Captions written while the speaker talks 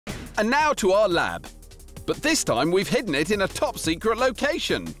And now to our lab. But this time we've hidden it in a top-secret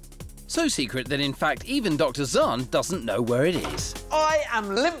location. So secret that, in fact, even Dr. Xand doesn't know where it is. I am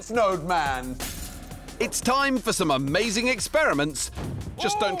Lymph Node Man. It's time for some amazing experiments.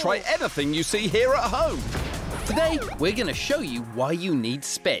 Just don't try anything you see here at home. Today, we're going to show you why you need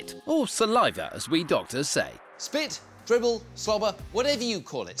spit, or saliva, as we doctors say. Spit, dribble, slobber, whatever you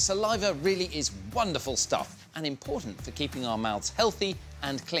call it, saliva really is wonderful stuff and important for keeping our mouths healthy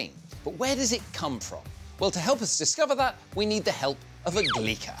and clean. But where does it come from? Well, to help us discover that, we need the help of a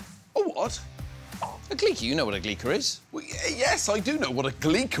gleeker. A what? A gleeker, you know what a gleeker is? Well, yes, I do know what a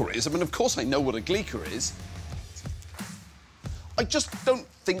gleeker is. I mean, of course I know what a gleeker is. I just don't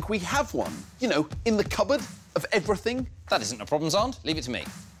think we have one. You know, in the cupboard of everything. That isn't a problem, Xand. Leave it to me.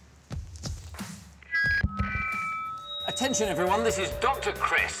 Attention everyone, this is Dr.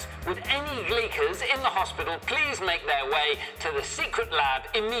 Chris. With any gleekers in the hospital, please make their way to the secret lab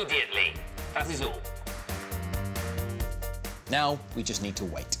immediately. That is all. Now, we just need to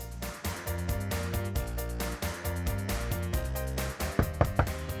wait.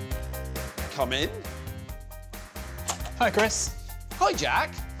 Come in. Hi, Chris. Hi,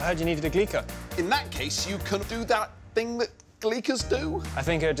 Jack. I heard you needed a gleeker. In that case, you can do that thing that gleekers do. I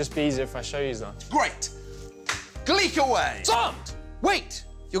think it would just be easier if I show you that. Great. Gleek away. Xand! Wait!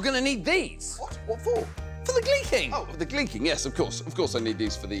 You're going to need these. What? What for? For the gleeking. Oh, the gleeking, yes, of course. Of course I need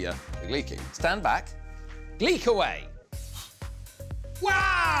these for the gleeking. Stand back. Gleek away.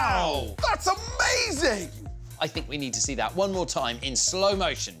 Wow! That's amazing! I think we need to see that one more time in slow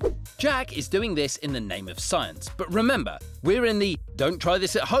motion. Jack is doing this in the name of science. But remember, we're in the don't try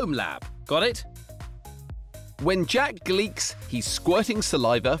this at home lab. Got it? When Jack gleeks, he's squirting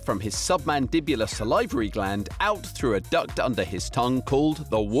saliva from his submandibular salivary gland out through a duct under his tongue called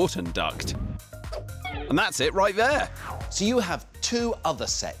the Wharton duct. And that's it right there. So you have two other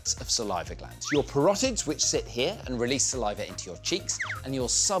sets of saliva glands. Your parotids, which sit here and release saliva into your cheeks, and your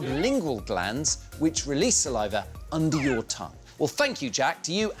sublingual glands, which release saliva under your tongue. Well, thank you, Jack,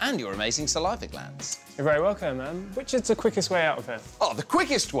 to you and your amazing saliva glands. You're very welcome. Which is the quickest way out of here? Oh, the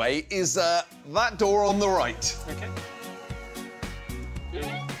quickest way is that door on the right. OK.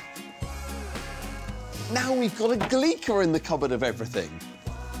 Now we've got a gleeker in the cupboard of everything.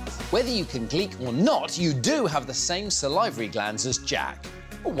 Whether you can gleek or not, you do have the same salivary glands as Jack.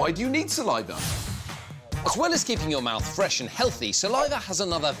 Well, why do you need saliva? As well as keeping your mouth fresh and healthy, saliva has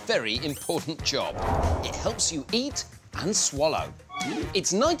another very important job. It helps you eat and swallow.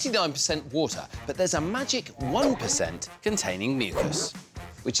 It's 99% water, but there's a magic 1% containing mucus,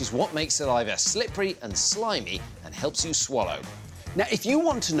 which is what makes saliva slippery and slimy and helps you swallow. Now, if you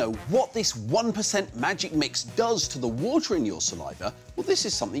want to know what this 1% magic mix does to the water in your saliva, well, this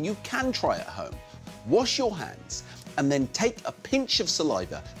is something you can try at home. Wash your hands and then take a pinch of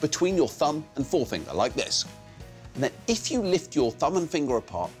saliva between your thumb and forefinger, like this. And then if you lift your thumb and finger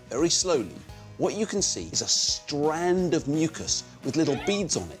apart very slowly, what you can see is a strand of mucus with little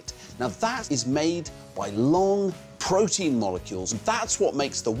beads on it. Now, that is made by long protein molecules. That's what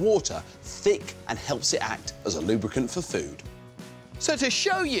makes the water thick and helps it act as a lubricant for food. So to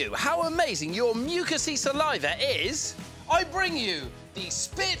show you how amazing your mucousy saliva is, I bring you the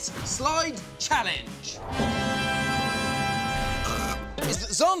Spit Slide Challenge. Is that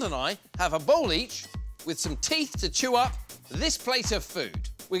Xand and I have a bowl each with some teeth to chew up this plate of food.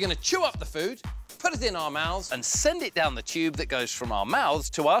 We're going to chew up the food, put it in our mouths, and send it down the tube that goes from our mouths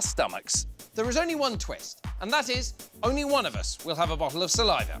to our stomachs. There is only one twist, and that is only one of us will have a bottle of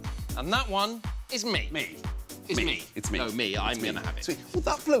saliva. And that one is me. Me. It's me. It's me. No, me. I'm going to have it. It's me. Well,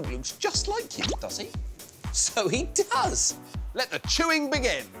 that bloke looks just like you. Does he? So he does. Let the chewing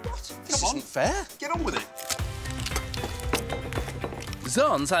begin. What? This isn't fair. Get on with it.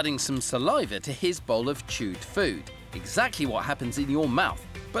 Xand's adding some saliva to his bowl of chewed food. Exactly what happens in your mouth.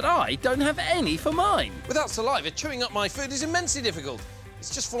 But I don't have any for mine. Without saliva, chewing up my food is immensely difficult.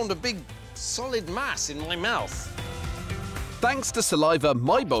 It's just formed a big, solid mass in my mouth. Thanks to saliva,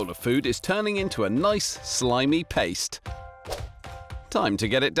 my bowl of food is turning into a nice, slimy paste. Time to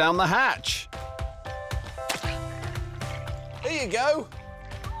get it down the hatch. Here you go.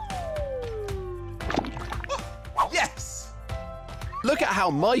 Oh, yes! Look at how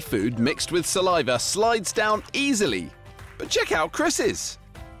my food mixed with saliva slides down easily. But check out Chris's.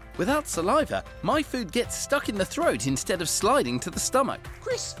 Without saliva, my food gets stuck in the throat instead of sliding to the stomach.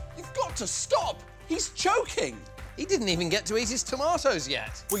 Chris, you've got to stop. He's choking. He didn't even get to eat his tomatoes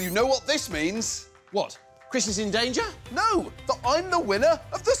yet. Well, you know what this means. What? Chris is in danger? No, that I'm the winner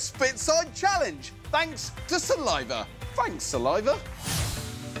of the Spit Side Challenge, thanks to saliva. Thanks, saliva.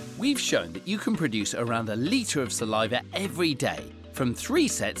 We've shown that you can produce around 1 litre of saliva every day. from 3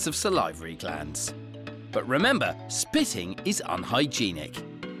 sets of salivary glands. But remember, spitting is unhygienic.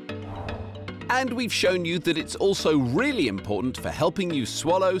 And we've shown you that it's also really important for helping you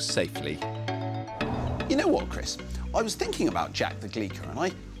swallow safely. You know what, Chris? I was thinking about Jack the Gleeker, and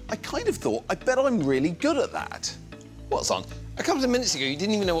I kind of thought, I bet I'm really good at that. What's on? A couple of minutes ago, you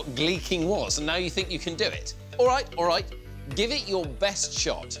didn't even know what gleeking was, and now you think you can do it. All right. Give it your best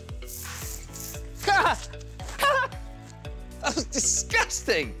shot. That was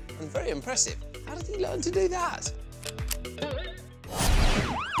disgusting and very impressive. How did he learn to do that?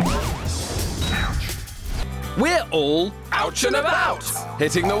 We're all ouch and about,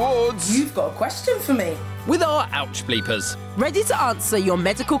 Hitting the wards. You've got a question for me. with our ouch bleepers. Ready to answer your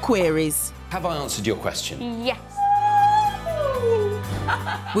medical queries. Have I answered your question? Yes.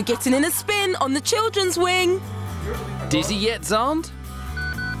 We're getting in a spin on the children's wing. Dizzy yet, Xand?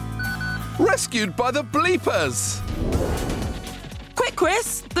 Rescued by the bleepers. Quick,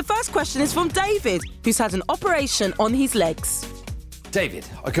 Chris. The first question is from David, who's had an operation on his legs. David,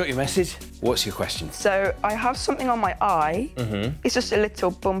 I got your message. What's your question? So I have something on my eye. It's just a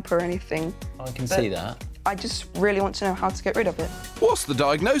little bump or anything. I can see that. I just really want to know how to get rid of it. What's the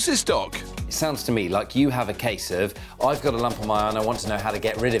diagnosis, Doc? It sounds to me like you have a case of, I've got a lump on my eye and I want to know how to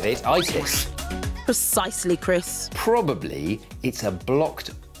get rid of it, itis. Precisely, Chris. Probably it's a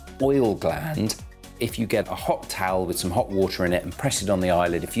blocked oil gland. If you get a hot towel with some hot water in it and press it on the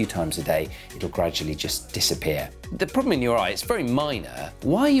eyelid a few times a day, it'll gradually just disappear. The problem in your eye, it's very minor.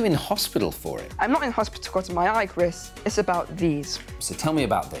 Why are you in hospital for it? I'm not in hospital because of my eye, Chris. It's about these. So tell me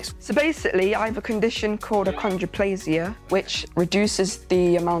about this. So basically, I have a condition called achondroplasia, which reduces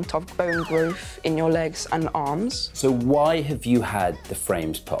the amount of bone growth in your legs and arms. So why have you had the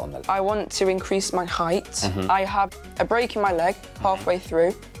frames put on the leg? I want to increase my height. I have a break in my leg halfway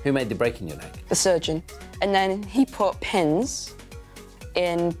through. Who made the break in your leg? The surgeon. And then he put pins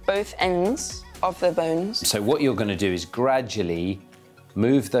in both ends of the bones. So what you're going to do is gradually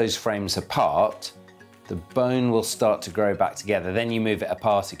move those frames apart. The bone will start to grow back together. Then you move it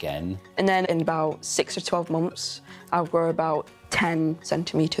apart again. And then in about 6 or 12 months, I'll grow about 10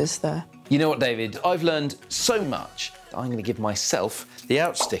 centimetres there. You know what, David? I've learned so much that I'm going to give myself the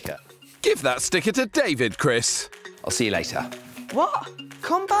ouch sticker. Give that sticker to David, Chris. I'll see you later. What?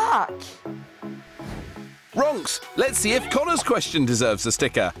 Come back. Ronks, let's see if Connor's question deserves a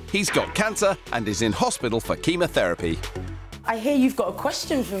sticker. He's got cancer and is in hospital for chemotherapy. I hear you've got a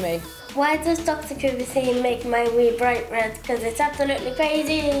question for me. Why does Dr. Cardiovascular make my wee bright red? Because it's absolutely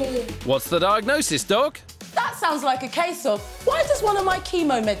crazy. What's the diagnosis, Doc? That sounds like a case of, why does one of my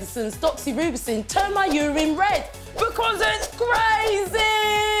chemo medicines, doxorubicin, turn my urine red? Because it's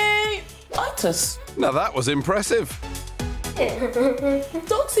crazy! Itis. Now that was impressive.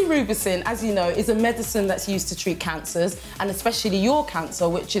 Doxorubicin, as you know, is a medicine that's used to treat cancers, and especially your cancer,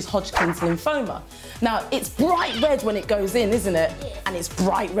 which is Hodgkin's lymphoma. Now, it's bright red when it goes in, isn't it? Yeah. And it's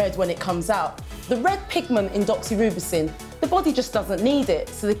bright red when it comes out. The red pigment in doxorubicin, the body just doesn't need it,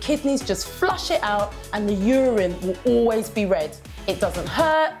 so the kidneys just flush it out and the urine will always be red. It doesn't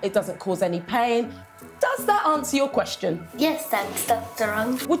hurt, it doesn't cause any pain. Does that answer your question? Yes, thanks, Dr.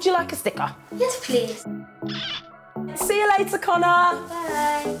 Wrong. Would you like a sticker? Yes, please. See you later, Connor.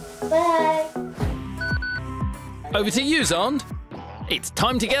 Bye. Bye. Over to you, Xand. It's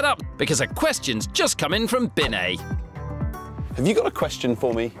time to get up because a question's just come in from Binay. Have you got a question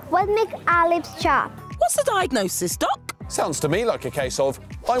for me? What makes our lips chapped? What's the diagnosis, Doc? Sounds to me like a case of,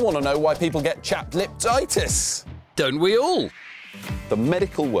 I want to know why people get chapped lip-itis. Don't we all? The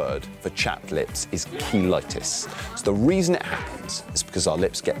medical word for chapped lips is cheilitis. So the reason it happens is because our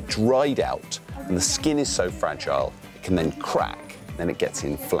lips get dried out and the skin is so fragile, it can then crack, and then it gets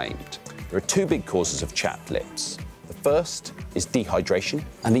inflamed. There are two big causes of chapped lips. The first is dehydration,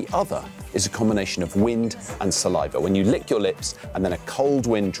 and the other is a combination of wind and saliva. When you lick your lips and then a cold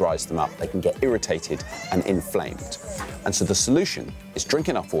wind dries them up, they can get irritated and inflamed. And so the solution is drink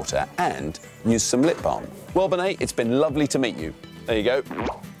enough water and use some lip balm. Well, Binay, it's been lovely to meet you. There you go.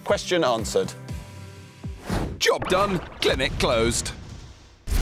 Question answered. Job done, clinic closed.